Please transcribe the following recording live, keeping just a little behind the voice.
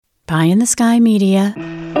Pie in the Sky Media.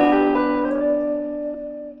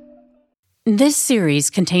 This series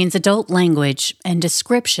contains adult language and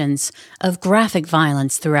descriptions of graphic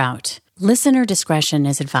violence throughout. Listener discretion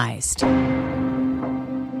is advised.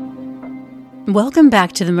 Welcome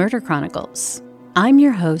back to the Murder Chronicles. I'm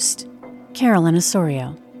your host, Carolyn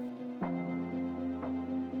Osorio.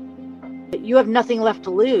 You have nothing left to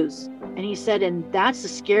lose. And he said, and that's the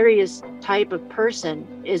scariest type of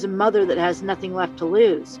person, is a mother that has nothing left to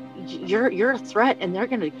lose. You're a threat and they're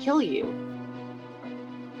going to kill you.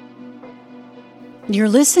 You're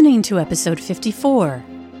listening to episode 54,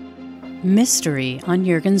 Mystery on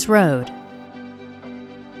Yergen's Road.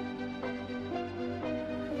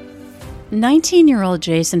 19-year-old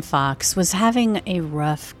Jason Fox was having a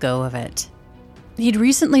rough go of it. He'd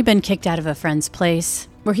recently been kicked out of a friend's place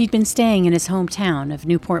where he'd been staying in his hometown of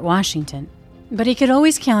Newport, Washington. But he could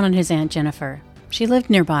always count on his Aunt Jennifer. She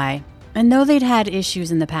lived nearby, and though they'd had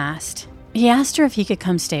issues in the past, he asked her if he could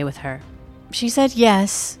come stay with her. She said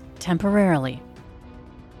yes, temporarily.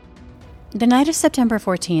 The night of September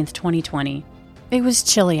 14th, 2020, it was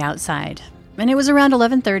chilly outside, and it was around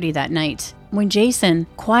 11:30 that night when Jason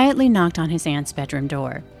quietly knocked on his aunt's bedroom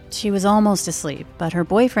door. She was almost asleep, but her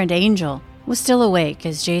boyfriend, Angel, was still awake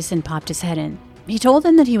as Jason popped his head in. He told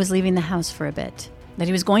them that he was leaving the house for a bit, that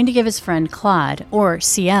he was going to give his friend Claude, or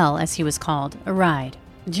CL as he was called, a ride.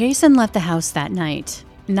 Jason left the house that night,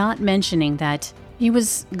 not mentioning that he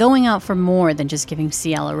was going out for more than just giving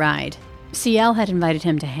CL a ride. CL had invited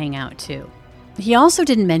him to hang out too. He also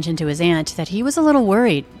didn't mention to his aunt that he was a little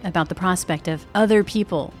worried about the prospect of other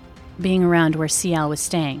people being around where CL was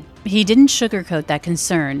staying. He didn't sugarcoat that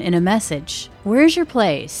concern in a message. Where's your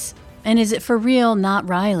place? And is it for real, not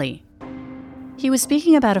Riley? He was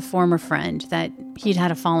speaking about a former friend that he'd had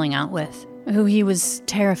a falling out with, who he was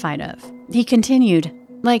terrified of. He continued,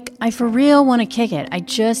 like, I for real want to kick it. I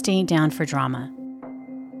just ain't down for drama.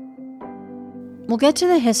 We'll get to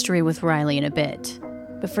the history with Riley in a bit.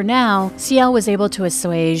 But for now, CL was able to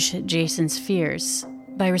assuage Jason's fears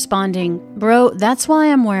by responding, Bro, that's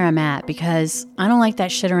why I'm where I'm at, because I don't like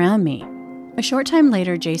that shit around me. A short time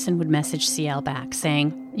later, Jason would message CL back,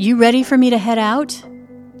 saying, You ready for me to head out?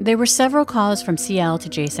 There were several calls from CL to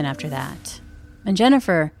Jason after that. And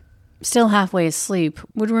Jennifer, still halfway asleep,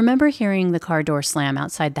 would remember hearing the car door slam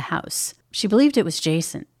outside the house. She believed it was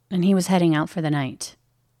Jason, and he was heading out for the night.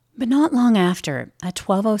 But not long after, at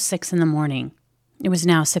 12:06 in the morning, it was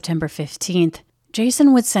now September 15th,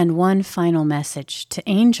 Jason would send one final message to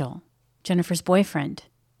Angel, Jennifer's boyfriend.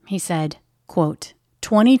 He said, quote,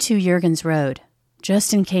 22 Yergen's Road,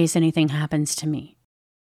 just in case anything happens to me.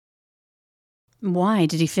 Why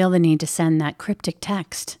did he feel the need to send that cryptic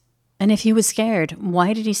text? And if he was scared,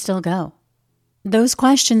 why did he still go? Those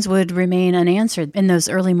questions would remain unanswered in those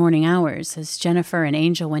early morning hours as Jennifer and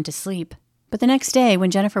Angel went to sleep. But the next day, when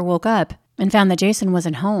Jennifer woke up and found that Jason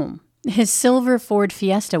wasn't home, his silver Ford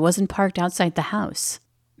Fiesta wasn't parked outside the house.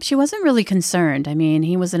 She wasn't really concerned. I mean,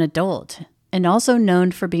 he was an adult and also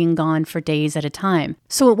known for being gone for days at a time,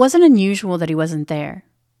 so it wasn't unusual that he wasn't there.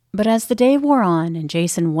 But as the day wore on and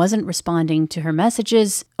Jason wasn't responding to her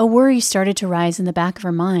messages, a worry started to rise in the back of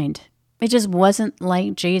her mind. It just wasn't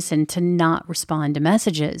like Jason to not respond to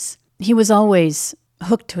messages. He was always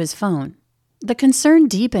hooked to his phone. The concern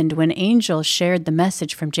deepened when Angel shared the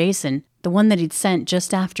message from Jason, the one that he'd sent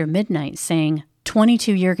just after midnight, saying,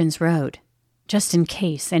 22 Yergen's Road, just in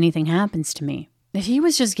case anything happens to me. If he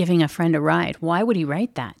was just giving a friend a ride, why would he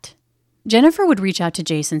write that? Jennifer would reach out to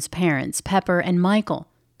Jason's parents, Pepper and Michael,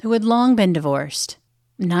 who had long been divorced.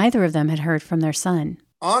 Neither of them had heard from their son.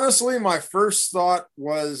 Honestly, my first thought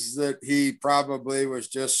was that he probably was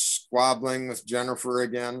just squabbling with Jennifer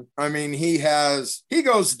again. I mean, he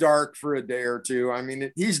goes dark for a day or two. I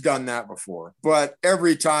mean, he's done that before. But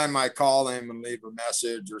every time I call him and leave a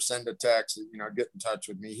message or send a text, get in touch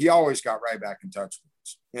with me, he always got right back in touch with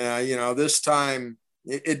us. Yeah, this time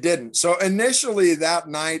it didn't. So initially that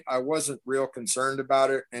night, I wasn't real concerned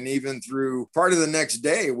about it. And even through part of the next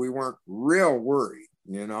day, we weren't real worried,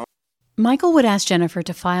 Michael would ask Jennifer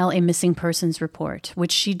to file a missing persons report,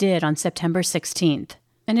 which she did on September 16th,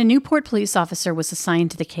 and a Newport police officer was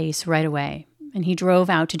assigned to the case right away, and he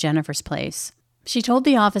drove out to Jennifer's place. She told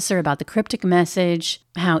the officer about the cryptic message,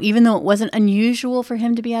 how even though it wasn't unusual for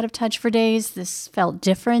him to be out of touch for days, this felt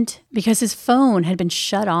different because his phone had been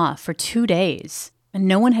shut off for 2 days, and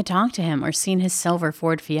no one had talked to him or seen his silver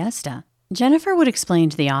Ford Fiesta. Jennifer would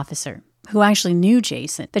explain to the officer, who actually knew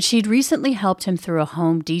Jason, that she'd recently helped him through a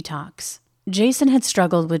home detox. Jason had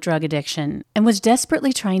struggled with drug addiction and was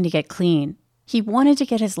desperately trying to get clean. He wanted to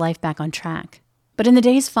get his life back on track. But in the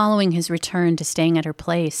days following his return to staying at her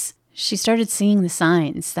place, She started seeing the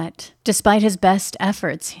signs that, despite his best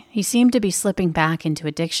efforts, he seemed to be slipping back into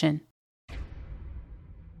addiction.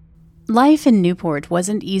 Life in Newport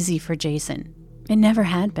wasn't easy for Jason. It never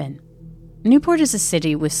had been. Newport is a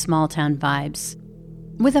city with small-town vibes.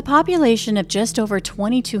 With a population of just over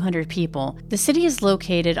 2,200 people, the city is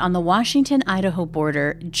located on the Washington-Idaho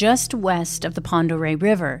border just west of the Pend Oreille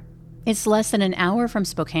River. It's less than an hour from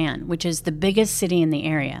Spokane, which is the biggest city in the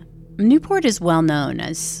area. Newport is well known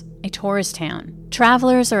as a tourist town.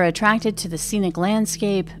 Travelers are attracted to the scenic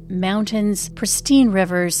landscape, mountains, pristine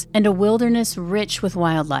rivers, and a wilderness rich with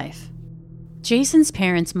wildlife. Jason's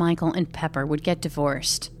parents, Michael and Pepper, would get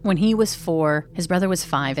divorced. When he was 4, his brother was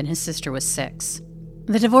 5, and his sister was 6.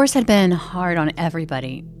 The divorce had been hard on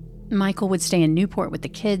everybody. Michael would stay in Newport with the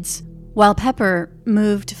kids, while Pepper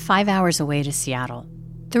moved 5 hours away to Seattle.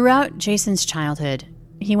 Throughout Jason's childhood,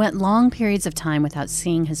 he went long periods of time without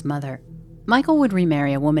seeing his mother. Michael would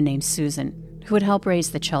remarry a woman named Susan, who would help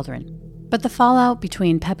raise the children. But the fallout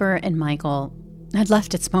between Pepper and Michael had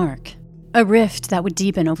left its mark, a rift that would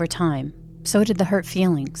deepen over time. So did the hurt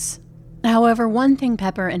feelings. However, one thing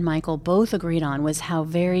Pepper and Michael both agreed on was how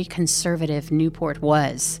very conservative Newport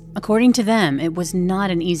was. According to them, it was not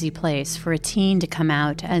an easy place for a teen to come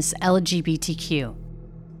out as LGBTQ.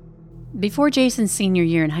 Before Jason's senior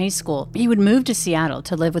year in high school, he would move to Seattle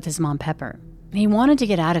to live with his mom, Pepper. He wanted to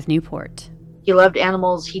get out of Newport. He loved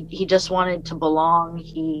animals. He just wanted to belong.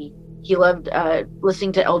 He loved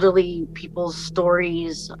listening to elderly people's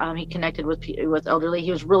stories. He connected with elderly.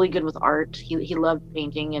 He was really good with art. He loved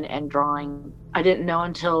painting and drawing. I didn't know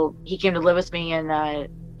until he came to live with me, and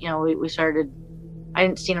we started. I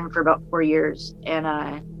hadn't seen him for about 4 years,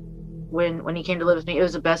 and when he came to live with me, it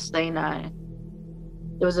was the best thing.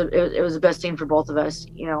 It was the best thing for both of us.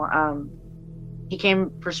 He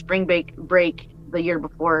came for spring break the year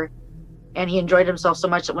before. And he enjoyed himself so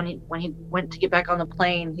much that when he went to get back on the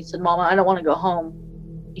plane, he said, "Mama, I don't want to go home."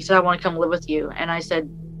 He said, "I want to come live with you." And I said,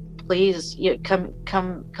 "Please,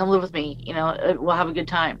 come live with me. We'll have a good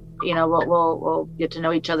time. We'll get to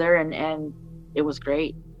know each other." And it was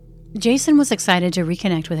great. Jason was excited to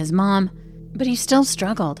reconnect with his mom, but he still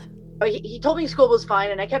struggled. He told me school was fine,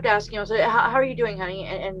 and I kept asking him, "So how are you doing, honey?"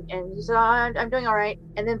 And he said, I'm doing all right."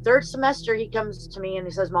 And then third semester, he comes to me and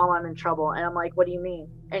he says, "Mom, I'm in trouble." And I'm like, "What do you mean?"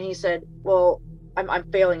 And he said, "Well, I'm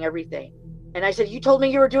failing everything." And I said, "You told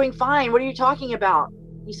me you were doing fine. What are you talking about?"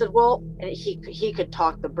 He said, "Well," and he could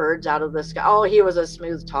talk the birds out of the sky. Oh, he was a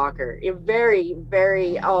smooth talker. Very,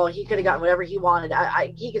 very. Oh, he could have gotten whatever he wanted.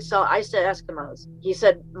 He could sell ice to Eskimos. He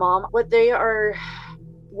said, "Mom,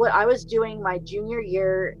 what I was doing my junior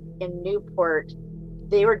year in Newport,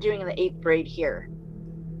 they were doing in the 8th grade here."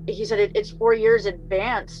 He said, it's 4 years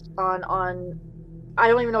advanced on I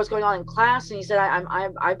don't even know what's going on in class." And he said,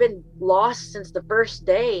 I've been lost since the first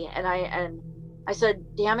day. And I said,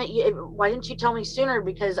 "Damn it, why didn't you tell me sooner?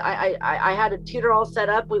 Because I had a tutor all set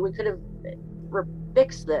up. We could have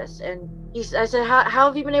fixed this." And I said, how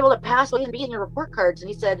have you been able to pass A's and B's in your report cards?" And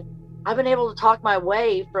he said, "I've been able to talk my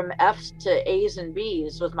way from F's to A's and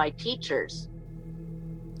B's with my teachers."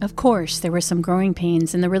 Of course, there were some growing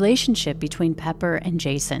pains in the relationship between Pepper and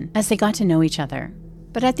Jason as they got to know each other.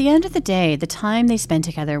 But at the end of the day, the time they spent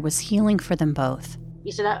together was healing for them both.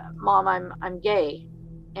 He said, "Mom, I'm gay."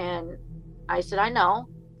 And I said, "I know."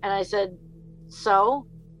 And I said, "So?"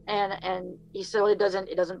 And he said, "It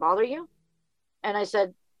doesn't bother you?" And I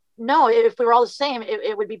said, "No, if we were all the same,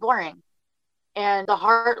 it would be boring. And the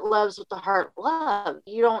heart loves what the heart loves.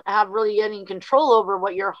 You don't have really any control over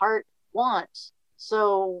what your heart wants.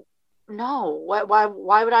 So no,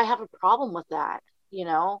 why would I have a problem with that?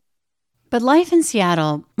 But life in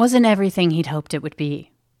Seattle wasn't everything he'd hoped it would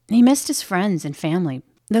be. He missed his friends and family.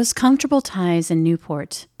 Those comfortable ties in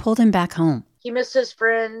Newport pulled him back home. He missed his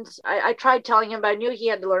friends. I tried telling him, but I knew he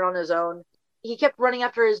had to learn on his own. He kept running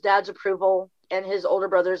after his dad's approval and his older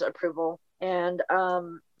brother's approval. And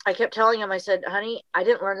I kept telling him, I said, "Honey, I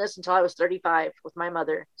didn't learn this until I was 35 with my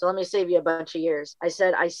mother. So let me save you a bunch of years." I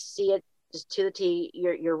said, "I see it just to the T.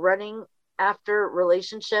 You're running after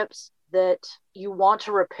relationships that you want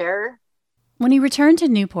to repair." When he returned to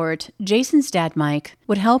Newport, Jason's dad, Mike,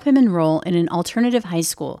 would help him enroll in an alternative high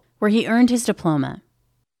school where he earned his diploma.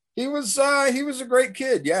 He was a great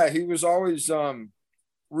kid. Yeah, he was always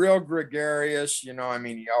real gregarious.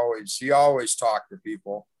 He always talked to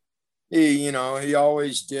people. He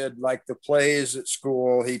always did like the plays at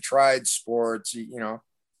school. He tried sports.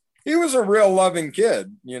 He was a real loving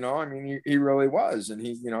kid. He really was. And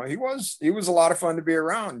he was a lot of fun to be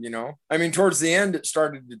around, towards the end, it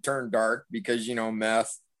started to turn dark because,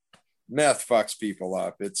 meth fucks people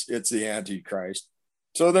up. It's the Antichrist.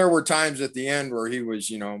 So there were times at the end where he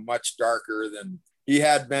was, much darker than he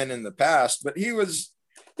had been in the past, but he was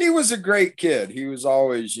a great kid. He was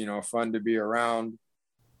always, fun to be around.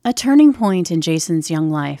 A turning point in Jason's young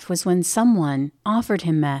life was when someone offered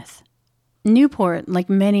him meth. Newport, like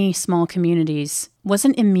many small communities,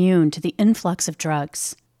 wasn't immune to the influx of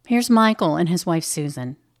drugs. Here's Michael and his wife,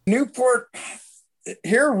 Susan. Newport,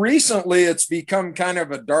 here recently, it's become kind of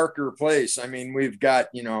a darker place. I mean, we've got,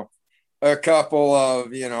 a couple of,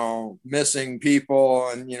 missing people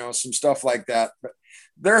and, some stuff like that. But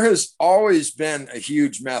there has always been a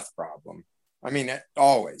huge meth problem. I mean,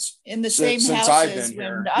 always. In the same since houses I've been when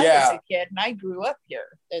here. I was a kid and I grew up here.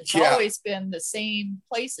 It's Yeah. always been the same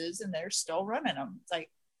places and they're still running them. It's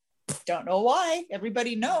like, don't know why.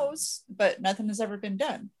 Everybody knows, but nothing has ever been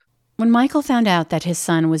done. When Michael found out that his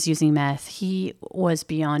son was using meth, he was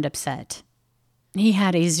beyond upset. He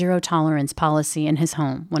had a zero-tolerance policy in his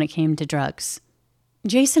home when it came to drugs.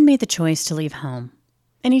 Jason made the choice to leave home,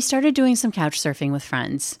 and he started doing some couch surfing with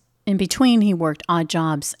friends. In between, he worked odd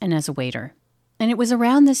jobs and as a waiter. And it was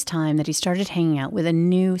around this time that he started hanging out with a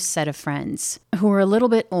new set of friends who were a little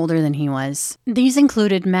bit older than he was. These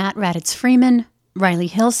included Matt Raditz Freeman, Riley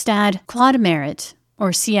Hillstad, Claude Merritt,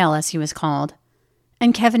 or CL as he was called,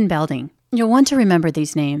 and Kevin Belding. You'll want to remember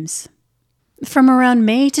these names. From around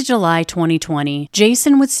May to July 2020,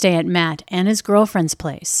 Jason would stay at Matt and his girlfriend's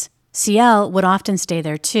place. CL would often stay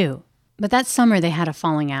there too, but that summer they had a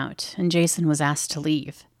falling out, and Jason was asked to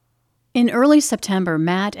leave. In early September,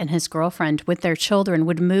 Matt and his girlfriend with their children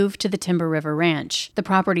would move to the Timber River Ranch, the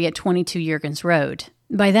property at 22 Yergens Road.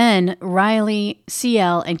 By then, Riley,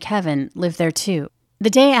 CL, and Kevin lived there too. The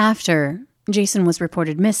day after Jason was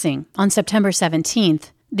reported missing, on September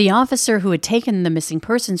 17th, the officer who had taken the missing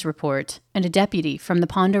persons report and a deputy from the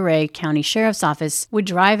Pend Oreille County Sheriff's Office would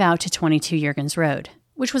drive out to 22 Yergens Road,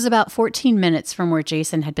 which was about 14 minutes from where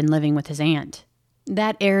Jason had been living with his aunt.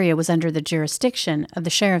 That area was under the jurisdiction of the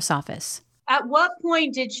sheriff's office. At what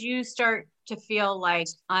point did you start to feel like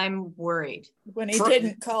I'm worried? When he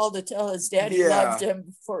didn't call to tell his dad he loved him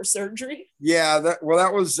before surgery. Yeah, that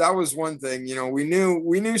was one thing. We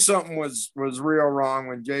knew something was real wrong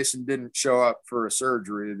when Jason didn't show up for a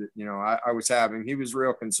surgery that I was having. He was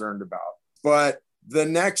real concerned about. But the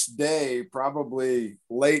next day, probably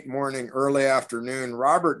late morning, early afternoon,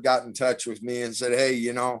 Robert got in touch with me and said,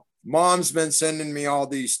 "Hey, Mom's been sending me all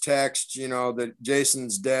these texts, that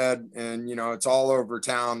Jason's dead and, it's all over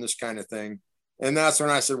town, this kind of thing." And that's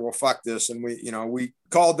when I said, well, fuck this. And we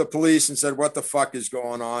called the police and said, what the fuck is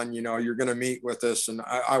going on? You're going to meet with us and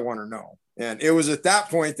I want to know. And it was at that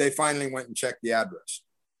point, they finally went and checked the address.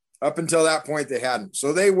 Up until that point, they hadn't.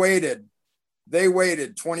 So they waited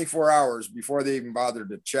 24 hours before they even bothered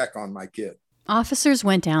to check on my kid. Officers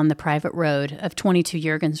went down the private road of 22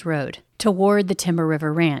 Yergens Road toward the Timber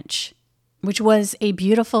River Ranch, which was a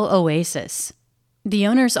beautiful oasis. The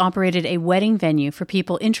owners operated a wedding venue for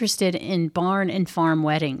people interested in barn and farm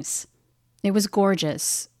weddings. It was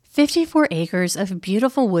gorgeous. 54 acres of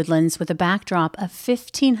beautiful woodlands with a backdrop of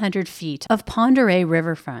 1,500 feet of Pend Oreille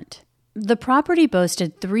riverfront. The property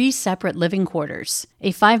boasted 3 separate living quarters,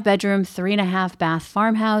 a 5-bedroom, 3.5-bath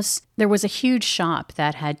farmhouse. There was a huge shop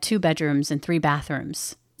that had 2 bedrooms and 3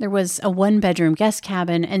 bathrooms. There was a 1-bedroom guest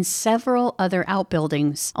cabin and several other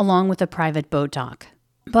outbuildings, along with a private boat dock.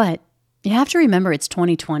 But you have to remember it's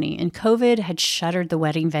 2020, and COVID had shuttered the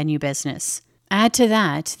wedding venue business. Add to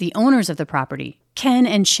that, the owners of the property, Ken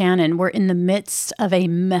and Shannon, were in the midst of a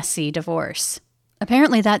messy divorce.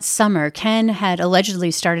 Apparently that summer, Ken had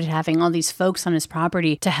allegedly started having all these folks on his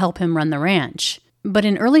property to help him run the ranch. But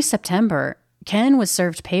in early September, Ken was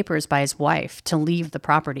served papers by his wife to leave the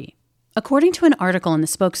property. According to an article in the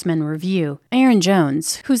Spokesman Review, Aaron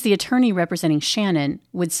Jones, who's the attorney representing Shannon,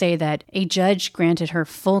 would say that a judge granted her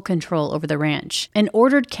full control over the ranch and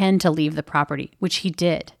ordered Ken to leave the property, which he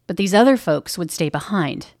did. But these other folks would stay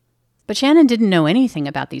behind. But Shannon didn't know anything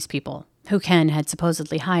about these people, who Ken had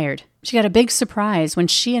supposedly hired. She got a big surprise when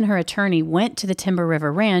she and her attorney went to the Timber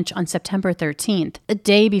River Ranch on September 13th, a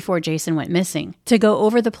day before Jason went missing, to go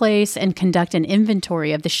over the place and conduct an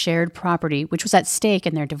inventory of the shared property which was at stake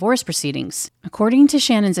in their divorce proceedings. According to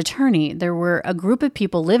Shannon's attorney, there were a group of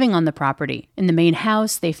people living on the property. In the main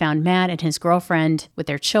house, they found Matt and his girlfriend with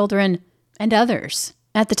their children and others.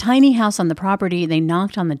 At the tiny house on the property, they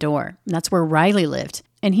knocked on the door. That's where Riley lived,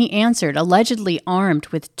 and he answered, allegedly armed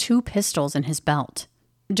with 2 pistols in his belt.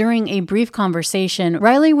 During a brief conversation,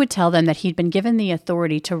 Riley would tell them that he'd been given the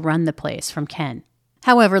authority to run the place from Ken.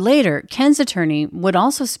 However, later, Ken's attorney would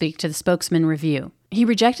also speak to the Spokesman Review. He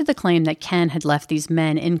rejected the claim that Ken had left these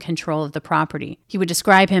men in control of the property. He would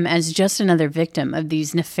describe him as just another victim of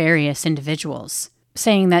these nefarious individuals.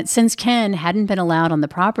 saying that since Ken hadn't been allowed on the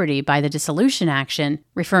property by the dissolution action,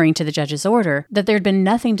 referring to the judge's order, that there had been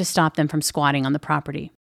nothing to stop them from squatting on the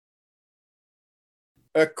property.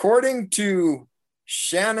 According to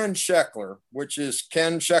Shannon Sheckler, which is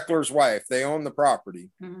Ken Sheckler's wife, they own the property.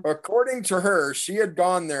 Mm-hmm. According to her, she had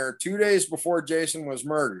gone there 2 days before Jason was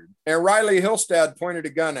murdered. And Riley Hillstad pointed a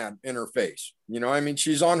gun in her face.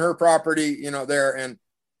 She's on her property, there, and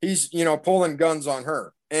he's, pulling guns on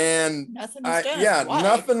her. And nothing was done.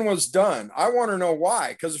 Nothing was done. I want to know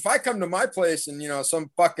why. Because if I come to my place and,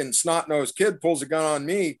 some fucking snot-nosed kid pulls a gun on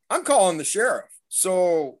me, I'm calling the sheriff.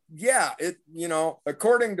 So,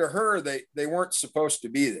 according to her, they weren't supposed to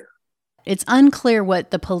be there. It's unclear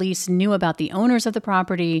what the police knew about the owners of the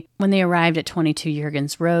property when they arrived at 22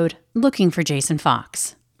 Yergens Road looking for Jason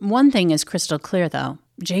Fox. One thing is crystal clear, though.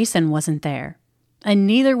 Jason wasn't there. And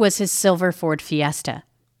neither was his silver Ford Fiesta.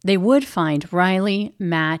 They would find Riley,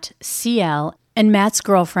 Matt, CL, and Matt's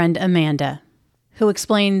girlfriend, Amanda, who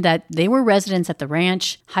explained that they were residents at the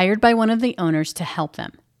ranch, hired by one of the owners to help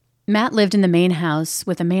them. Matt lived in the main house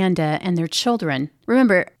with Amanda and their children.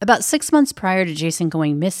 Remember, about 6 months prior to Jason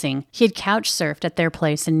going missing, he had couch surfed at their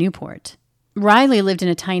place in Newport. Riley lived in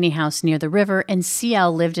a tiny house near the river, and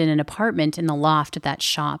CL lived in an apartment in the loft of that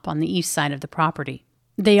shop on the east side of the property.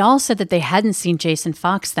 They all said that they hadn't seen Jason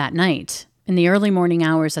Fox that night. In the early morning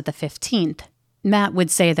hours of the 15th, Matt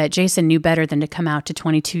would say that Jason knew better than to come out to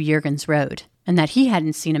 22 Yergens Road, and that he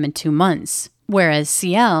hadn't seen him in 2 months. Whereas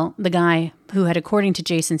CL, the guy who had, according to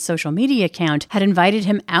Jason's social media account, had invited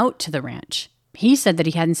him out to the ranch. He said that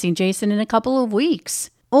he hadn't seen Jason in a couple of weeks.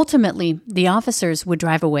 Ultimately, the officers would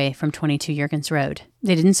drive away from 22 Yergens Road.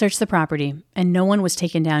 They didn't search the property, and no one was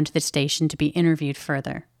taken down to the station to be interviewed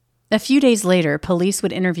further. A few days later, police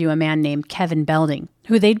would interview a man named Kevin Belding,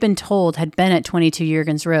 who they'd been told had been at 22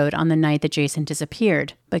 Yergens Road on the night that Jason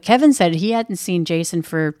disappeared. But Kevin said he hadn't seen Jason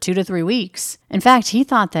for 2 to 3 weeks. In fact, he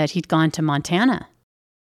thought that he'd gone to Montana.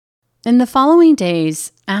 In the following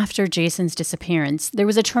days after Jason's disappearance, there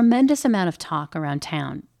was a tremendous amount of talk around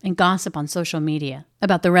town and gossip on social media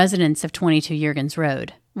about the residents of 22 Yergens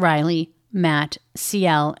Road, Riley, Matt,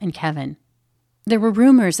 CL, and Kevin. There were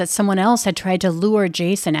rumors that someone else had tried to lure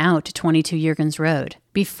Jason out to 22 Yergens Road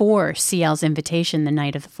before CL's invitation the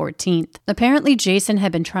night of the 14th. Apparently, Jason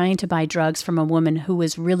had been trying to buy drugs from a woman who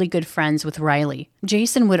was really good friends with Riley.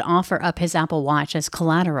 Jason would offer up his Apple Watch as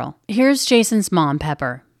collateral. Here's Jason's mom,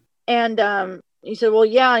 Pepper. And he said, well,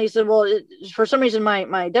 yeah. He said, well, for some reason,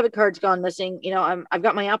 my debit card's gone missing. I've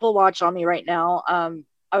got my Apple Watch on me right now.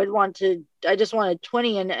 I just wanted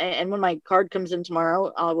 20, and when my card comes in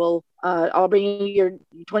tomorrow, I'll bring you your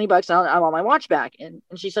 $20 and I want my watch back. And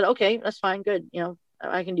she said, okay, that's fine. Good.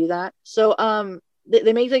 I can do that. So,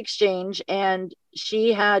 they made the exchange, and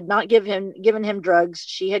she had not given him drugs.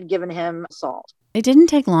 She had given him salt. It didn't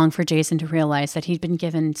take long for Jason to realize that he'd been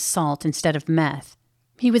given salt instead of meth.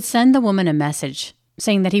 He would send the woman a message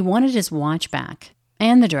saying that he wanted his watch back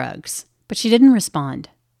and the drugs, but she didn't respond.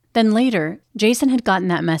 Then later, Jason had gotten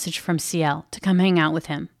that message from CL to come hang out with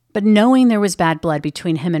him. But knowing there was bad blood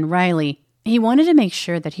between him and Riley, he wanted to make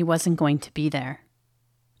sure that he wasn't going to be there.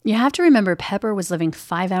 You have to remember Pepper was living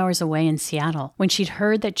 5 hours away in Seattle when she'd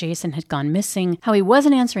heard that Jason had gone missing, how he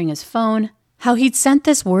wasn't answering his phone, how he'd sent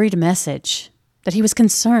this worried message, that he was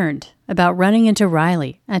concerned about running into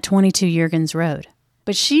Riley at 22 Yergens Road.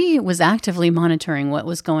 But she was actively monitoring what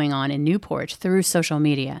was going on in Newport through social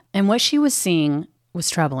media, and what she was seeing was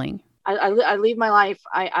troubling. I leave my life.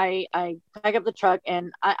 I pack up the truck,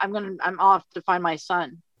 and I'm off to find my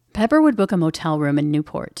son. Pepper would book a motel room in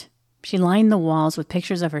Newport. She lined the walls with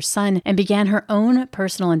pictures of her son and began her own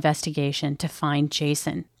personal investigation to find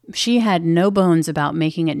Jason. She had no bones about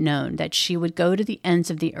making it known that she would go to the ends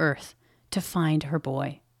of the earth to find her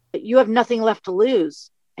boy. You have nothing left to lose.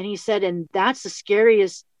 And he said, and that's the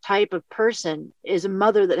scariest type of person, is a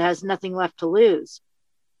mother that has nothing left to lose.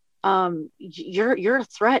 You're a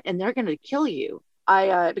threat, and they're going to kill you.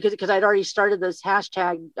 Because I'd already started this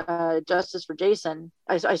hashtag Justice for Jason.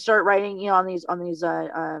 I started writing, on these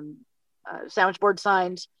sandwich board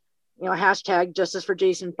signs, hashtag Justice for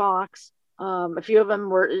Jason Fox. A few of them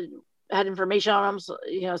had information on them,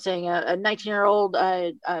 saying a 19-year-old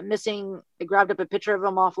missing. I grabbed up a picture of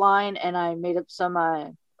him offline, and I made up some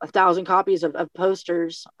 1,000 copies of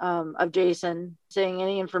posters of Jason, saying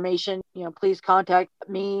any information, please contact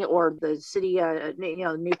me or the city,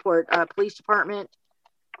 Newport Police Department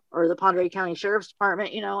or the Padre County Sheriff's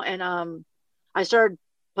Department, and I started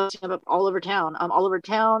posting up all over town.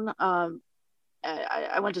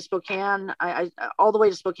 I went to Spokane. I all the way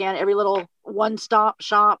to Spokane, every little one-stop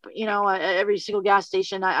shop, every single gas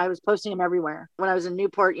station. I was posting them everywhere. When I was in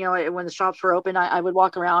Newport, when the shops were open, I would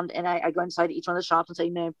walk around and I go inside each one of the shops and say,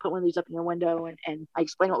 put one of these up in your window, and I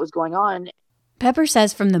explain what was going on. Pepper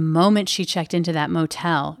says from the moment she checked into that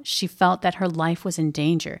motel, she felt that her life was in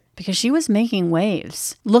danger because she was making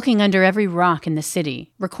waves, looking under every rock in the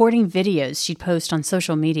city, recording videos she'd post on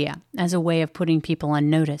social media as a way of putting people on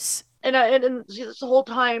notice. And this whole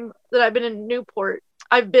time that I've been in Newport,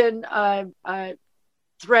 I've been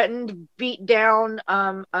threatened, beat down,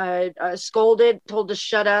 scolded, told to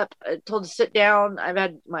shut up, told to sit down. I've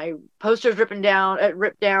had my posters ripped down.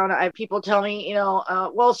 I have people tell me,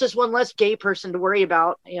 well, it's just one less gay person to worry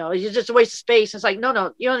about. It's just a waste of space. It's like,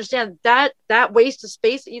 no, you understand that waste of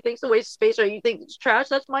space that you think is a waste of space or you think it's trash,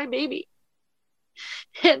 that's my baby.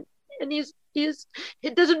 And he's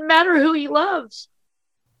it doesn't matter who he loves.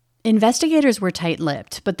 Investigators were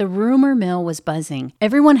tight-lipped, but the rumor mill was buzzing.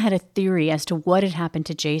 Everyone had a theory as to what had happened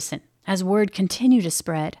to Jason, as word continued to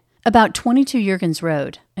spread about 22 Yergens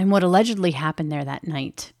Road and what allegedly happened there that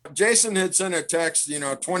night. Jason had sent a text,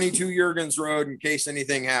 22 Yergens Road in case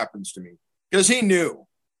anything happens to me. Because he knew.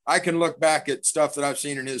 I can look back at stuff that I've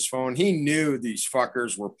seen in his phone. He knew these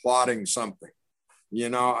fuckers were plotting something.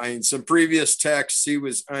 Some previous texts, he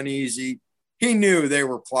was uneasy. He knew they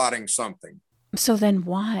were plotting something. So then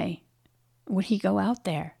why would he go out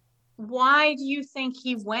there? Why do you think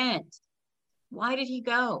he went? Why did he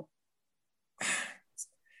go?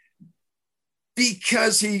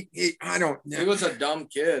 Because I don't know. He was a dumb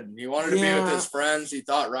kid. He wanted to be with his friends. He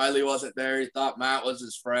thought Riley wasn't there. He thought Matt was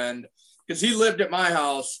his friend. Because he lived at my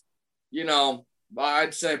house,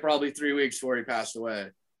 I'd say probably 3 weeks before he passed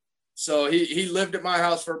away. So he lived at my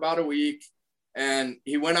house for about a week. And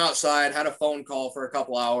he went outside, had a phone call for a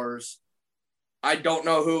couple hours. I don't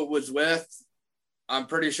know who it was with. I'm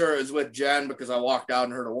pretty sure it was with Jen because I walked out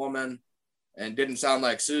and heard a woman and didn't sound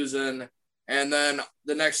like Susan. And then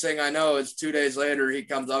the next thing I know is 2 days later, he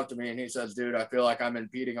comes up to me and he says, dude, I feel like I'm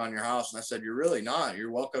impeding on your house. And I said, you're really not. You're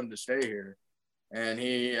welcome to stay here. And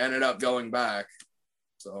he ended up going back.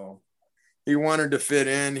 So he wanted to fit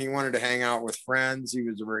in. He wanted to hang out with friends. He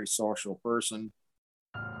was a very social person.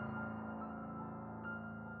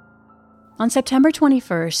 On September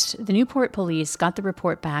 21st, the Newport police got the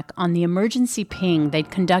report back on the emergency ping they'd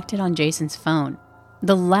conducted on Jason's phone.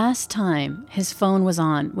 The last time his phone was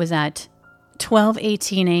on was at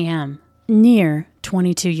 12:18 a.m. near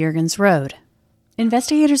 22 Yergens Road.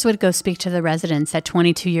 Investigators would go speak to the residents at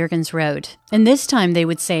 22 Yergens Road, and this time they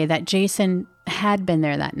would say that Jason had been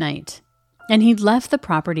there that night, and he'd left the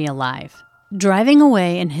property alive, driving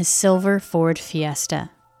away in his silver Ford Fiesta.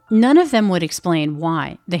 None of them would explain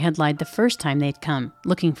why they had lied the first time they'd come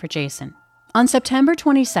looking for Jason. On September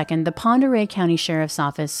 22nd, the Pend Oreille County Sheriff's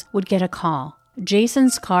Office would get a call.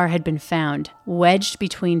 Jason's car had been found wedged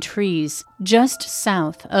between trees just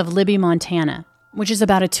south of Libby, Montana, which is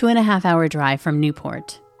about a 2.5-hour drive from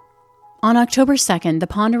Newport. On October 2nd, the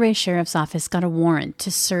Pend Oreille Sheriff's Office got a warrant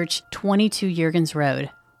to search 22 Yergens Road.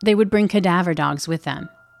 They would bring cadaver dogs with them.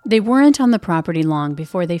 They weren't on the property long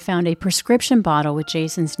before they found a prescription bottle with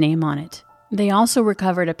Jason's name on it. They also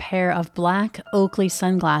recovered a pair of black Oakley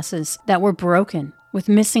sunglasses that were broken with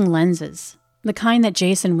missing lenses, the kind that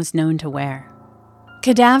Jason was known to wear.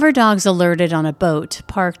 Cadaver dogs alerted on a boat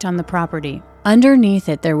parked on the property. Underneath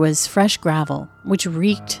it, there was fresh gravel, which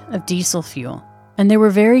reeked of diesel fuel, and there were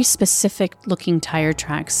very specific-looking tire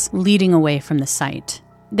tracks leading away from the site.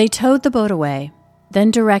 They towed the boat away, then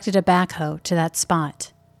directed a backhoe to that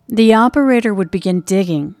spot. The operator would begin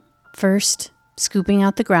digging, first scooping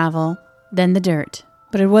out the gravel, then the dirt.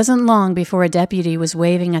 But it wasn't long before a deputy was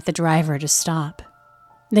waving at the driver to stop.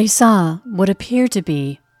 They saw what appeared to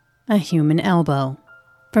be a human elbow.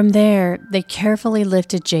 From there, they carefully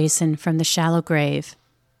lifted Jason from the shallow grave.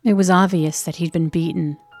 It was obvious that he'd been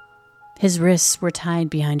beaten. His wrists were tied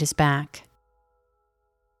behind his back.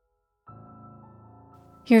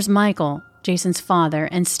 Here's Michael, Jason's father,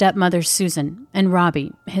 and stepmother Susan, and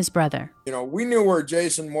Robbie, his brother. We knew where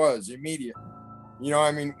Jason was immediately.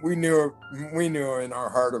 We knew in our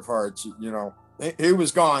heart of hearts, he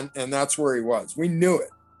was gone and that's where he was. We knew it.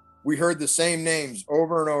 We heard the same names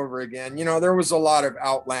over and over again. There was a lot of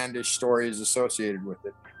outlandish stories associated with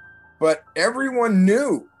it, but everyone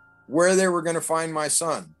knew where they were going to find my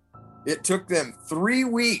son. It took them 3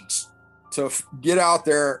 weeks to get out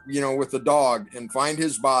there, with the dog and find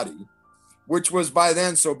his body, which was by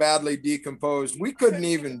then so badly decomposed, we couldn't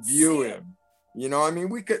even view him.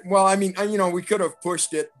 We could have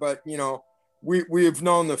pushed it, but, we've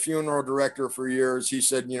known the funeral director for years. He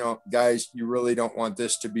said, guys, you really don't want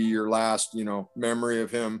this to be your last, memory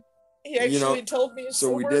of him. He actually told me it's so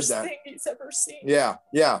the we worst did that. thing he's ever seen.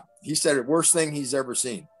 Yeah. He said it worst thing he's ever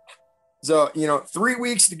seen. So, 3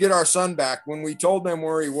 weeks to get our son back when we told them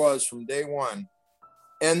where he was from day one.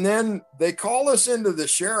 And then they call us into the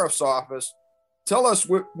sheriff's office, tell us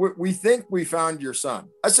we think we found your son.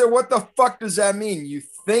 I said, what the fuck does that mean? You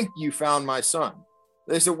think you found my son?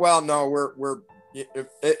 They said, well, no,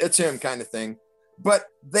 it's him kind of thing. But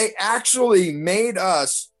they actually made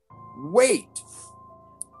us wait.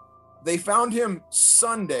 They found him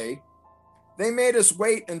Sunday. They made us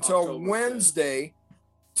wait until October Wednesday 5th.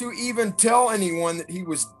 To even tell anyone that he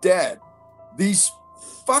was dead. These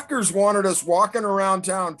fuckers wanted us walking around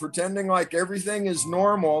town pretending like everything is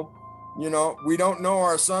normal. We don't know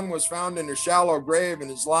our son was found in a shallow grave and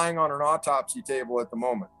is lying on an autopsy table at the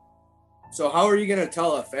moment. So how are you going to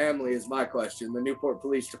tell a family is my question, the Newport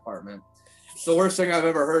Police Department. It's the worst thing I've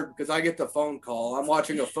ever heard because I get the phone call. I'm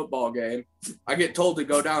watching a football game. I get told to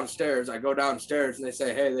go downstairs. I go downstairs and they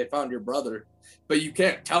say, hey, they found your brother. But you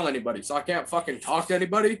can't tell anybody. So I can't fucking talk to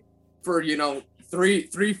anybody for,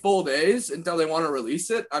 three full days until they want to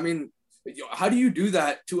release it. I mean, how do you do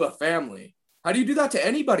that to a family? How do you do that to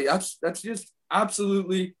anybody? That's just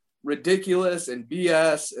absolutely ridiculous and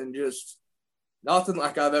BS and just nothing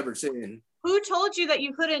like I've ever seen. Who told you that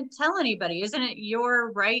you couldn't tell anybody? Isn't it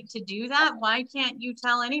your right to do that? Why can't you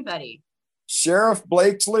tell anybody? Sheriff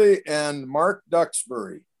Blakesley and Mark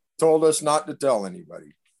Duxbury told us not to tell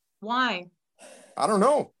anybody. Why? I don't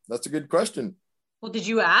know. That's a good question. Well, did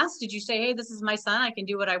you ask? Did you say, hey, this is my son, I can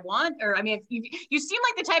do what I want? Or, I mean, you seem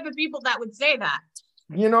like the type of people that would say that.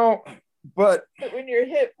 But when you're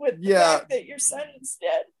hit with the fact that your son is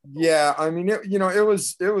dead. Yeah, I mean, it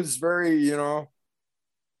was very,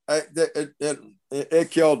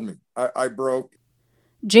 it killed me. I broke.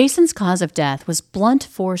 Jason's cause of death was blunt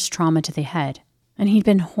force trauma to the head, and he'd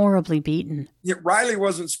been horribly beaten. Yeah, Riley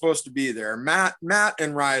wasn't supposed to be there. Matt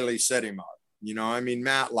and Riley set him up.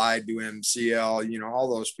 Matt lied to MCL,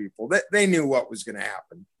 all those people. They knew what was going to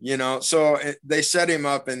happen, so they set him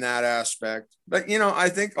up in that aspect. But, I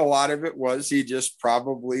think a lot of it was he just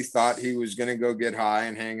probably thought he was going to go get high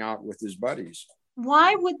and hang out with his buddies.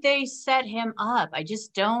 Why would they set him up? I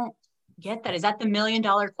just don't get that. Is that the $1 million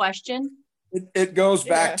question? It goes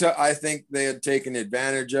back to, I think they had taken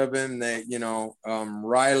advantage of him. They,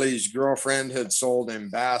 Riley's girlfriend had sold him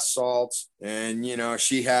bath salts and,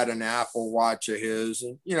 she had an Apple Watch of his.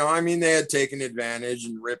 And, they had taken advantage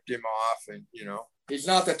and ripped him off and, He's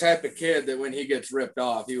not the type of kid that when he gets ripped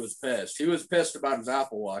off, he was pissed. He was pissed about his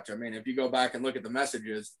Apple Watch. I mean, if you go back and look at the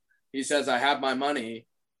messages, he says, I have my money.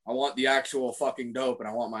 I want the actual fucking dope and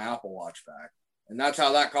I want my Apple Watch back. And that's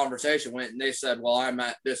how that conversation went. And they said, well, I'm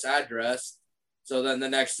at this address. So then the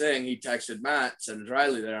next thing he texted Matt, sends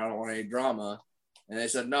Riley there. I don't want any drama. And they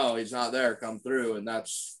said, no, he's not there. Come through. And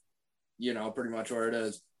that's, pretty much where it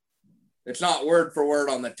is. It's not word for word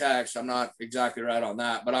on the text. I'm not exactly right on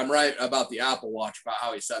that, but I'm right about the Apple Watch, about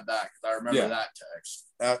how he said that. Cause I remember that text.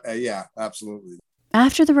 Yeah, absolutely.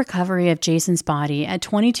 After the recovery of Jason's body at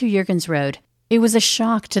 22 Yergen's Road, it was a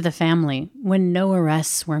shock to the family when no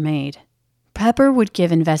arrests were made. Pepper would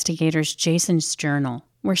give investigators Jason's journal,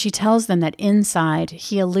 where she tells them that inside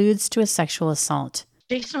he alludes to a sexual assault.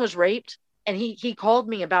 Jason was raped and he called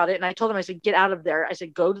me about it. And I told him, I said, get out of there. I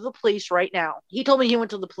said, go to the police right now. He told me he went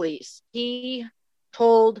to the police. He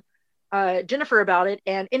told Jennifer about it.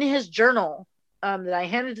 And in his journal that I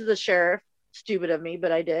handed to the sheriff, stupid of me,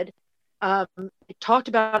 but I did, he talked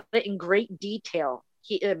about it in great detail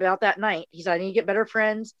about that night. He said, I need to get better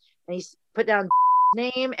friends. And he put down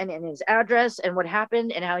name and his address and what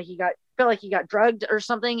happened and how he felt like he got drugged or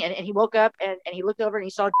something. And he woke up and he looked over and he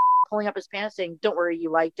saw pulling up his pants saying, don't worry, you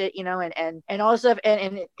liked it, and all this stuff.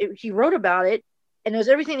 And he wrote about it, and it was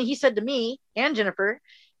everything that he said to me and Jennifer.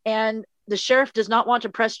 And the sheriff does not want to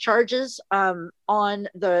press charges on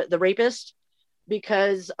the rapist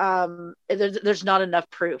because there's not enough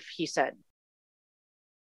proof, he said.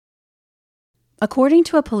 According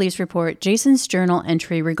to a police report, Jason's journal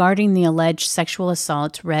entry regarding the alleged sexual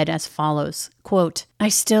assault read as follows, quote, I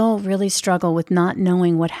still really struggle with not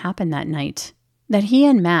knowing what happened that night. That he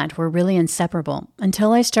and Matt were really inseparable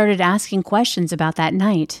until I started asking questions about that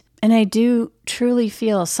night. And I do truly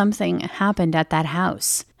feel something happened at that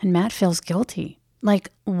house. And Matt feels guilty. Like,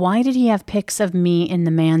 why did he have pics of me in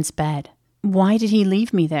the man's bed? Why did he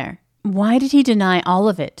leave me there? Why did he deny all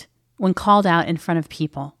of it when called out in front of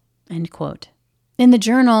people? End quote. In the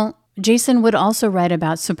journal, Jason would also write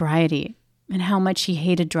about sobriety and how much he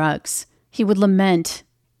hated drugs. He would lament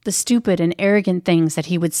the stupid and arrogant things that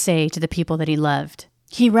he would say to the people that he loved.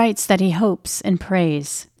 He writes that he hopes and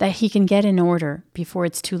prays that he can get in order before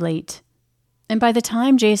it's too late. And by the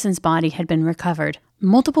time Jason's body had been recovered,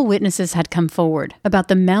 multiple witnesses had come forward about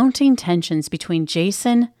the mounting tensions between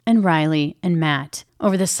Jason and Riley and Matt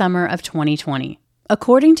over the summer of 2020.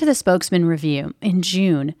 According to the Spokesman Review, in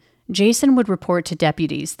June, Jason would report to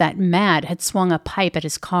deputies that Matt had swung a pipe at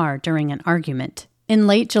his car during an argument. In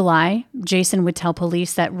late July, Jason would tell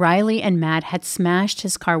police that Riley and Matt had smashed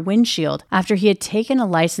his car windshield after he had taken a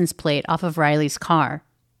license plate off of Riley's car.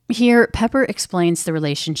 Here, Pepper explains the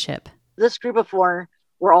relationship. This group of four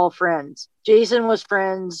were all friends. Jason was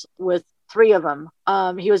friends with three of them.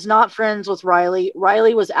 He was not friends with Riley.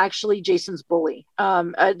 Riley was actually Jason's bully.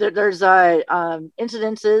 There's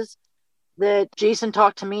incidences that Jason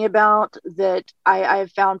talked to me about that I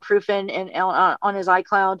found proof in on his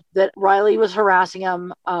iCloud that Riley was harassing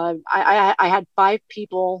him. I had 5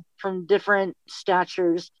 people from different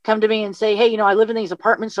statures come to me and say, hey, I live in these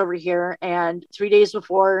apartments over here. And 3 days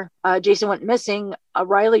before Jason went missing,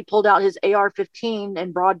 Riley pulled out his AR-15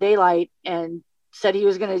 in broad daylight and said he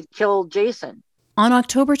was going to kill Jason. On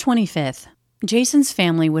October 25th, Jason's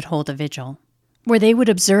family would hold a vigil where they would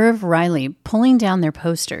observe Riley pulling down their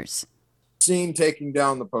posters. Seen taking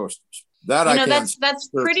down the posters. That that's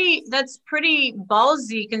pretty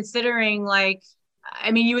ballsy considering, like,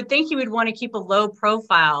 I mean, you would think he would want to keep a low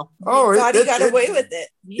profile. Oh, he got away with it.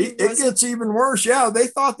 It gets even worse. Yeah, they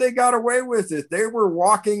thought they got away with it. They were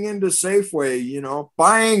walking into Safeway,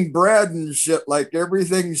 buying bread and shit like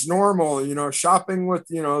everything's normal, shopping with,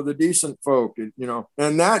 the decent folk,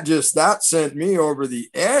 and that sent me over the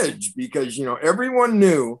edge because, everyone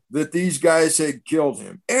knew that these guys had killed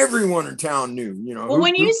him. Everyone in town knew, Well,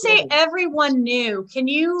 when you say everyone knew, can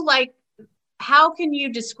you how can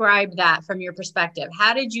you describe that from your perspective?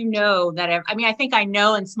 How did you know that? I think I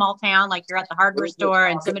know in small town, like you're at the hardware store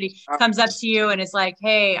and somebody comes up to you and is like,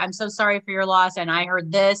 hey, I'm so sorry for your loss. And I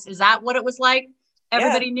heard this. Is that what it was like?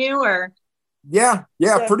 Everybody knew or? Yeah,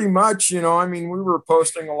 pretty much. We were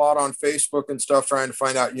posting a lot on Facebook and stuff, trying to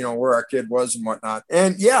find out, where our kid was and whatnot.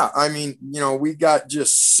 And we got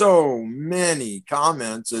just so many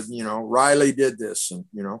comments of, Riley did this and,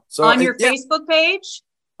 so on your Facebook page.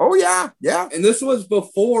 Oh, yeah. And this was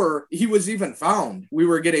before he was even found. We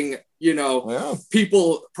were getting,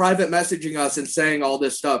 people private messaging us and saying all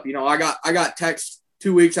this stuff. I got texts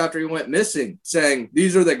 2 weeks after he went missing saying,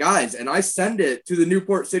 these are the guys. And I send it to the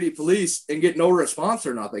Newport City Police and get no response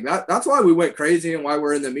or nothing. That's why we went crazy and why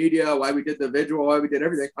we're in the media, why we did the vigil, why we did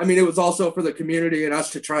everything. It was also for the community and us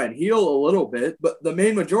to try and heal a little bit. But the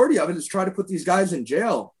main majority of it is try to put these guys in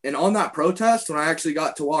jail. And on that protest, when I actually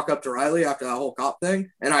got to walk up to Riley after that whole cop thing,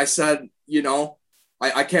 and I said,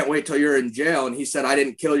 I can't wait till you're in jail. And he said, I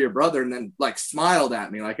didn't kill your brother. And then smiled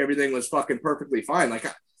at me like everything was fucking perfectly fine.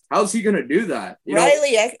 How's he going to do that?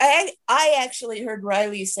 Riley, I actually heard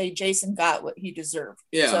Riley say Jason got what he deserved.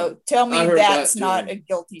 Yeah. So tell me that's not a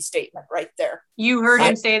guilty statement right there. You heard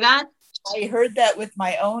him say that? I heard that with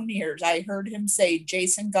my own ears. I heard him say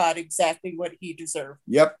Jason got exactly what he deserved.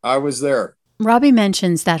 Yep, I was there. Robbie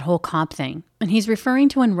mentions that whole cop thing, and he's referring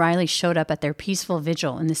to when Riley showed up at their peaceful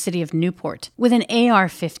vigil in the city of Newport with an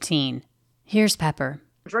AR-15. Here's Pepper.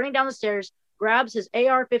 He's running down the stairs, grabs his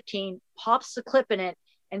AR-15, pops the clip in it,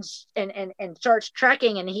 and starts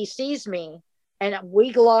tracking, and he sees me, and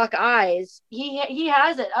we lock eyes. He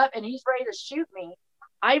has it up, and he's ready to shoot me.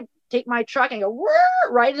 I take my truck and go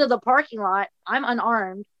right into the parking lot. I'm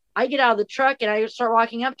unarmed. I get out of the truck, and I start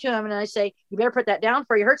walking up to him, and I say, you better put that down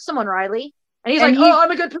before you hurt someone, Riley. And he's oh,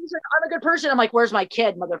 I'm a good person. I'm a good person. I'm like, where's my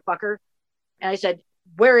kid, motherfucker? And I said,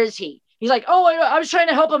 where is he? He's like, oh, I was trying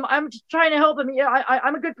to help him. I'm trying to help him. Yeah,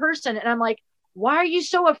 I'm a good person. And I'm like, why are you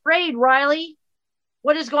so afraid, Riley?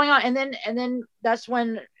 What is going on? And then that's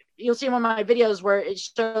when you'll see one of my videos where it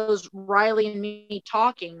shows Riley and me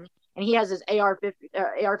talking, and he has his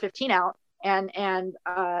AR-15 out, and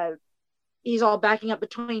he's all backing up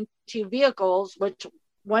between two vehicles, which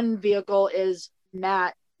one vehicle is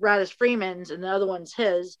Matt Radis Freeman's and the other one's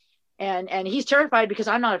his, and he's terrified because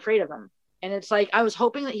I'm not afraid of him. And it's like I was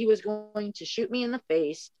hoping that he was going to shoot me in the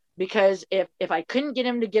face, because if I couldn't get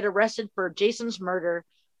him to get arrested for Jason's murder,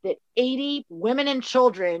 that 80 women and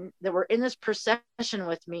children that were in this procession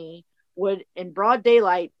with me would, in broad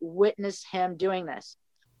daylight, witness him doing this.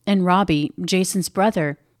 And Robbie, Jason's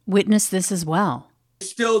brother, witnessed this as well.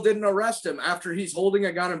 Still didn't arrest him after he's holding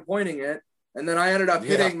a gun and pointing it. And then I ended up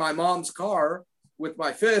hitting my mom's car with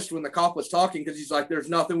my fist when the cop was talking, because he's like, there's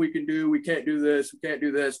nothing we can do. We can't do this. We can't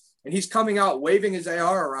do this. And he's coming out waving his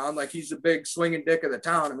AR around like he's the big swinging dick of the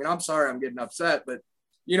town. I'm sorry I'm getting upset, but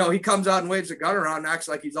you know, he comes out and waves a gun around and acts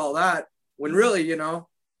like he's all that, when really, you know,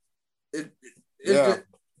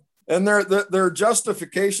 and their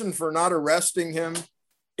justification for not arresting him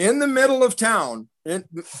in the middle of town, in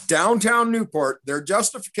downtown Newport, their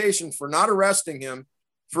justification for not arresting him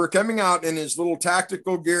for coming out in his little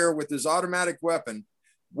tactical gear with his automatic weapon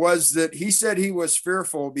was that he said he was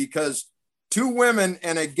fearful because 2 women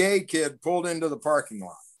and a gay kid pulled into the parking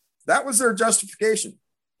lot. That was their justification.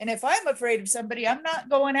 And if I'm afraid of somebody, I'm not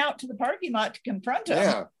going out to the parking lot to confront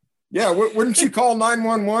them. Yeah. Wouldn't you call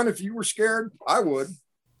 911 if you were scared? I would.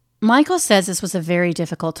 Michael says this was a very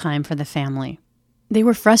difficult time for the family. They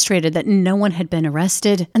were frustrated that no one had been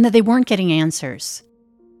arrested and that they weren't getting answers.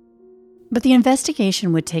 But the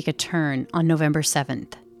investigation would take a turn on November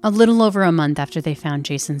 7th, a little over a month after they found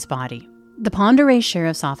Jason's body. The Pend Oreille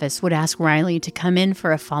Sheriff's Office would ask Riley to come in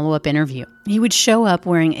for a follow-up interview. He would show up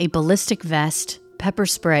wearing a ballistic vest, pepper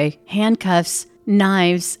spray, handcuffs,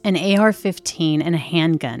 knives, an AR-15, and a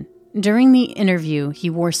handgun. During the interview, he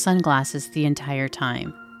wore sunglasses the entire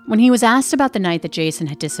time. When he was asked about the night that Jason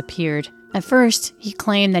had disappeared, at first, he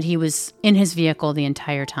claimed that he was in his vehicle the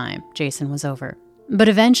entire time Jason was over. But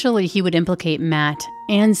eventually, he would implicate Matt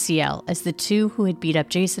and CL as the 2 who had beat up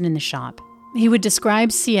Jason in the shop. He would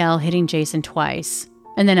describe CL hitting Jason twice,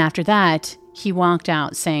 and then after that, he walked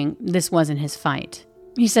out saying this wasn't his fight.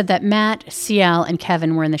 He said that Matt, CL, and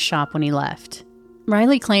Kevin were in the shop when he left.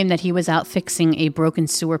 Riley claimed that he was out fixing a broken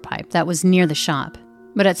sewer pipe that was near the shop.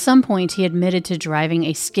 But at some point, he admitted to driving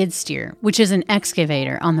a skid steer, which is an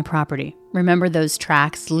excavator on the property. Remember those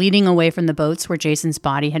tracks leading away from the boats where Jason's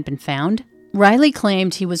body had been found? Riley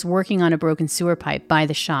claimed he was working on a broken sewer pipe by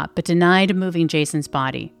the shop, but denied moving Jason's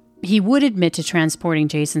body. He would admit to transporting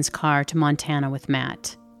Jason's car to Montana with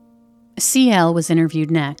Matt. CL was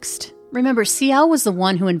interviewed next. Remember, CL was the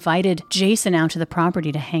one who invited Jason out to the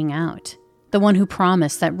property to hang out, the one who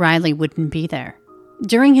promised that Riley wouldn't be there.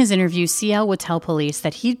 During his interview, CL would tell police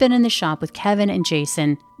that he'd been in the shop with Kevin and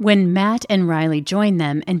Jason when Matt and Riley joined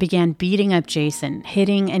them and began beating up Jason,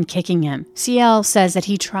 hitting and kicking him. CL says that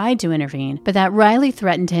he tried to intervene, but that Riley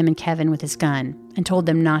threatened him and Kevin with his gun and told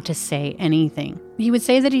them not to say anything. He would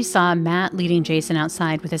say that he saw Matt leading Jason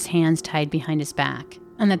outside with his hands tied behind his back,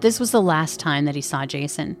 and that this was the last time that he saw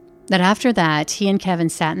Jason. That after that, he and Kevin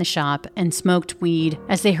sat in the shop and smoked weed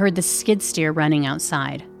as they heard the skid steer running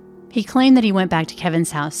outside. He claimed that he went back to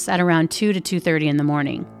Kevin's house at around 2 to 2:30 in the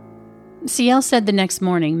morning. CL said the next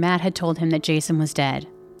morning Matt had told him that Jason was dead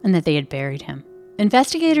and that they had buried him.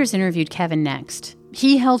 Investigators interviewed Kevin next.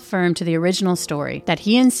 He held firm to the original story that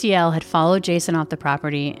he and CL had followed Jason off the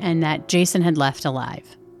property and that Jason had left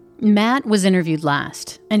alive. Matt was interviewed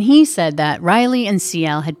last, and he said that Riley and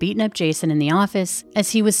CL had beaten up Jason in the office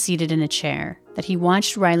as he was seated in a chair, that he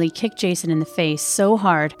watched Riley kick Jason in the face so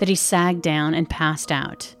hard that he sagged down and passed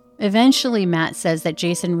out. Eventually, Matt says that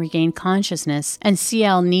Jason regained consciousness and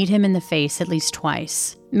CL kneed him in the face at least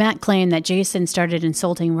twice. Matt claimed that Jason started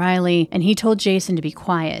insulting Riley and he told Jason to be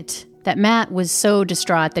quiet, that Matt was so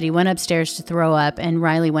distraught that he went upstairs to throw up and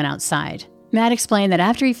Riley went outside. Matt explained that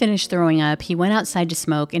after he finished throwing up, he went outside to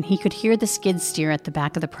smoke and he could hear the skid steer at the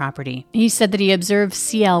back of the property. He said that he observed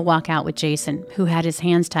CL walk out with Jason, who had his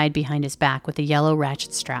hands tied behind his back with a yellow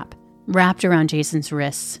ratchet strap wrapped around Jason's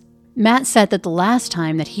wrists. Matt said that the last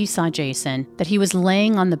time that he saw Jason, that he was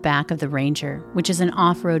laying on the back of the Ranger, which is an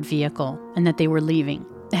off-road vehicle, and that they were leaving,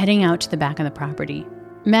 heading out to the back of the property.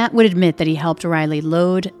 Matt would admit that he helped Riley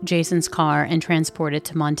load Jason's car and transport it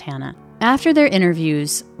to Montana. After their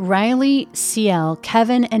interviews, Riley, CL,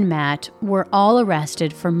 Kevin, and Matt were all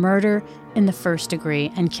arrested for murder in the first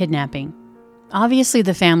degree and kidnapping. Obviously,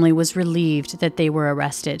 the family was relieved that they were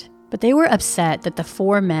arrested, but they were upset that the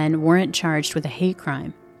 4 men weren't charged with a hate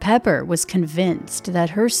crime. Pepper was convinced that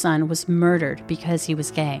her son was murdered because he was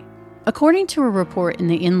gay. According to a report in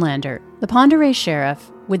the Inlander, the Pend Oreille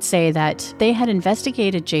sheriff would say that they had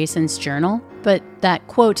investigated Jason's journal, but that,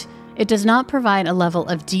 quote, it does not provide a level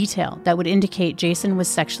of detail that would indicate Jason was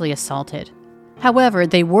sexually assaulted. However,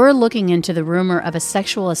 they were looking into the rumor of a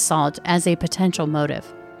sexual assault as a potential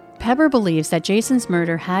motive. Pepper believes that Jason's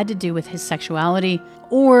murder had to do with his sexuality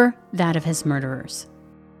or that of his murderers.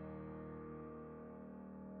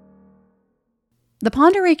 The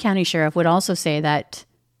Pend Oreille County Sheriff would also say that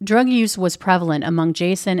drug use was prevalent among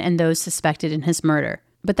Jason and those suspected in his murder,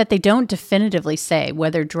 but that they don't definitively say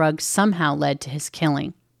whether drugs somehow led to his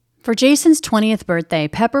killing. For Jason's 20th birthday,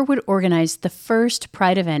 Pepper would organize the first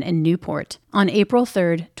Pride event in Newport on April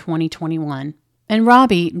 3rd, 2021. And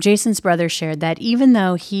Robbie, Jason's brother, shared that even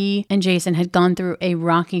though he and Jason had gone through a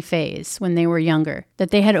rocky phase when they were younger,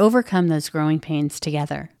 that they had overcome those growing pains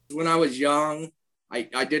together. When I was young,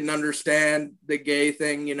 I didn't understand the gay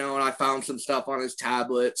thing, you know, and I found some stuff on his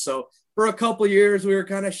tablet. So for a couple of years, we were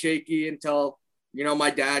kind of shaky until, you know, my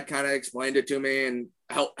dad kind of explained it to me and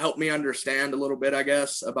helped me understand a little bit, I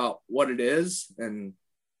guess, about what it is. And,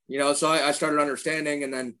 you know, so I started understanding,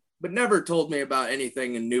 and then, but never told me about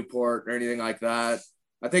anything in Newport or anything like that.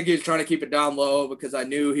 I think he was trying to keep it down low because I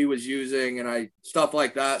knew he was using and stuff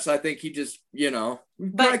like that. So I think he just, you know,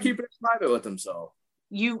 trying to keep it private with himself.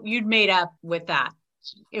 You'd made up with that.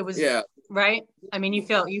 It was, yeah, right. I mean, you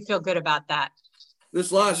feel good about that.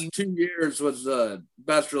 This last 2 years was the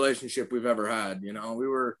best relationship we've ever had. You know, we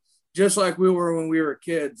were just like we were when we were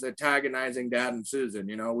kids, antagonizing Dad and Susan.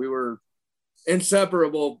 You know, we were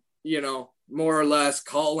inseparable, you know, more or less,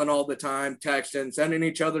 calling all the time, texting, sending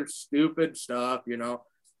each other stupid stuff, you know,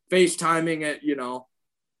 FaceTiming at, you know,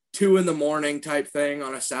 2 a.m. type thing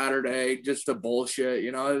on a Saturday, just to bullshit.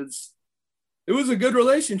 You know, it was a good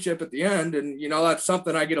relationship at the end. And, you know, that's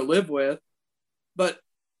something I get to live with. But,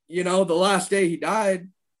 you know, the last day he died,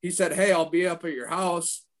 he said, "Hey, I'll be up at your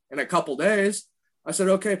house in a couple days." I said,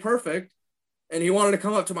 "Okay, perfect." And he wanted to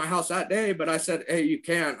come up to my house that day, but I said, "Hey, you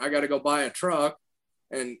can't. I got to go buy a truck."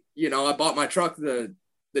 And, you know, I bought my truck the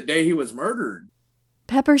day he was murdered.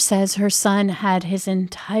 Pepper says her son had his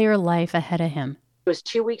entire life ahead of him. He was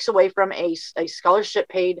 2 weeks away from a scholarship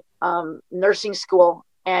paid nursing school.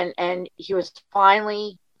 And he was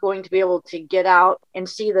finally going to be able to get out and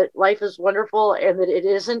see that life is wonderful and that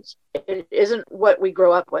it isn't what we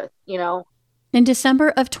grow up with, you know. In December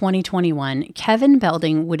of 2021, Kevin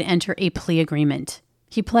Belding would enter a plea agreement.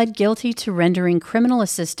 He pled guilty to rendering criminal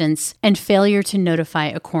assistance and failure to notify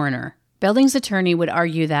a coroner. Belding's attorney would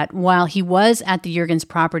argue that while he was at the Yergen's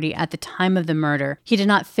property at the time of the murder, he did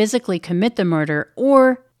not physically commit the murder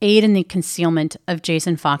or aid in the concealment of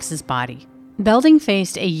Jason Fox's body. Belding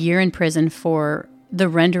faced a year in prison for the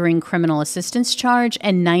rendering criminal assistance charge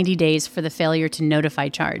and 90 days for the failure to notify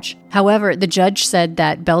charge. However, the judge said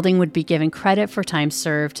that Belding would be given credit for time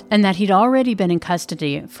served and that he'd already been in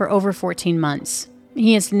custody for over 14 months.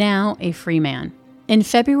 He is now a free man. In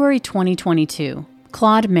February 2022,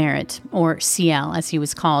 Claude Merritt, or CL as he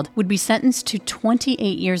was called, would be sentenced to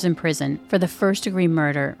 28 years in prison for the first-degree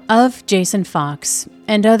murder of Jason Fox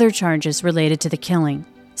and other charges related to the killing.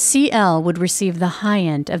 CL would receive the high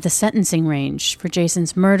end of the sentencing range for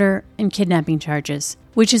Jason's murder and kidnapping charges,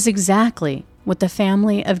 which is exactly what the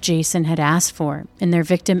family of Jason had asked for in their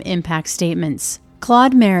victim impact statements.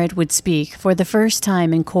 Claude Merritt would speak for the first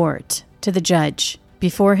time in court to the judge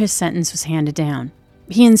before his sentence was handed down.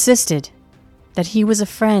 He insisted that he was a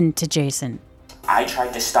friend to Jason. I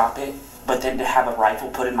tried to stop it, but then to have a rifle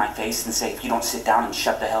put in my face and say, "If you don't sit down and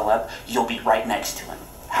shut the hell up, you'll be right next to him."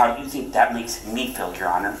 How do you think that makes me feel, Your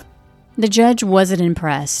Honor? The judge wasn't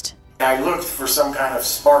impressed. I looked for some kind of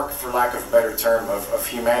spark, for lack of a better term, of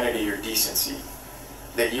humanity or decency,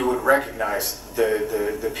 that you would recognize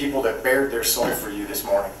the people that bared their soul for you this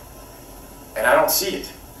morning. And I don't see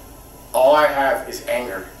it. All I have is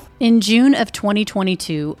anger. In June of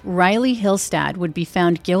 2022, Riley Hillstad would be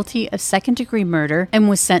found guilty of second-degree murder and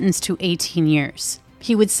was sentenced to 18 years.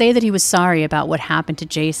 He would say that he was sorry about what happened to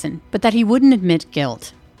Jason, but that he wouldn't admit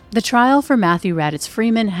guilt. The trial for Matthew Raditz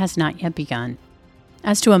Freeman has not yet begun.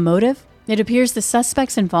 As to a motive, it appears the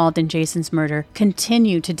suspects involved in Jason's murder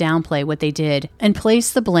continue to downplay what they did and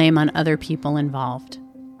place the blame on other people involved.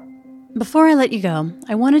 Before I let you go,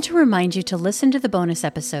 I wanted to remind you to listen to the bonus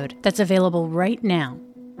episode that's available right now.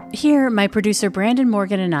 Here, my producer Brandon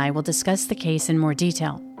Morgan and I will discuss the case in more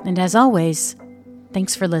detail. And as always,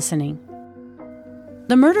 thanks for listening.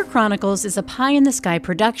 The Murder Chronicles is a pie-in-the-sky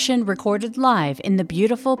production recorded live in the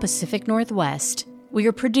beautiful Pacific Northwest. We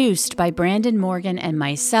are produced by Brandon Morgan and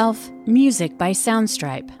myself, music by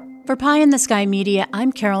Soundstripe. For Pie in the Sky Media,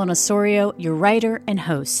 I'm Carolyn Osorio, your writer and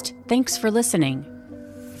host. Thanks for listening.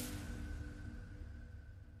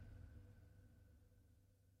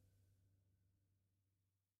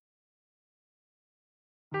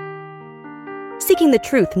 Seeking the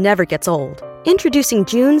truth never gets old. Introducing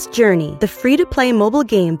June's Journey, the free-to-play mobile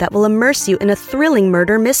game that will immerse you in a thrilling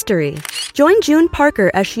murder mystery. Join June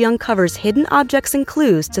Parker as she uncovers hidden objects and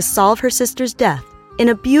clues to solve her sister's death in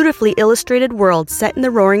a beautifully illustrated world set in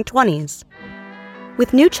the Roaring '20s.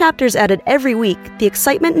 With new chapters added every week, the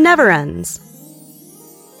excitement never ends.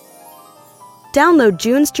 Download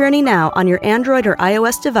June's Journey now on your Android or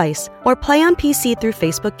iOS device or play on PC through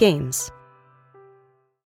Facebook Games.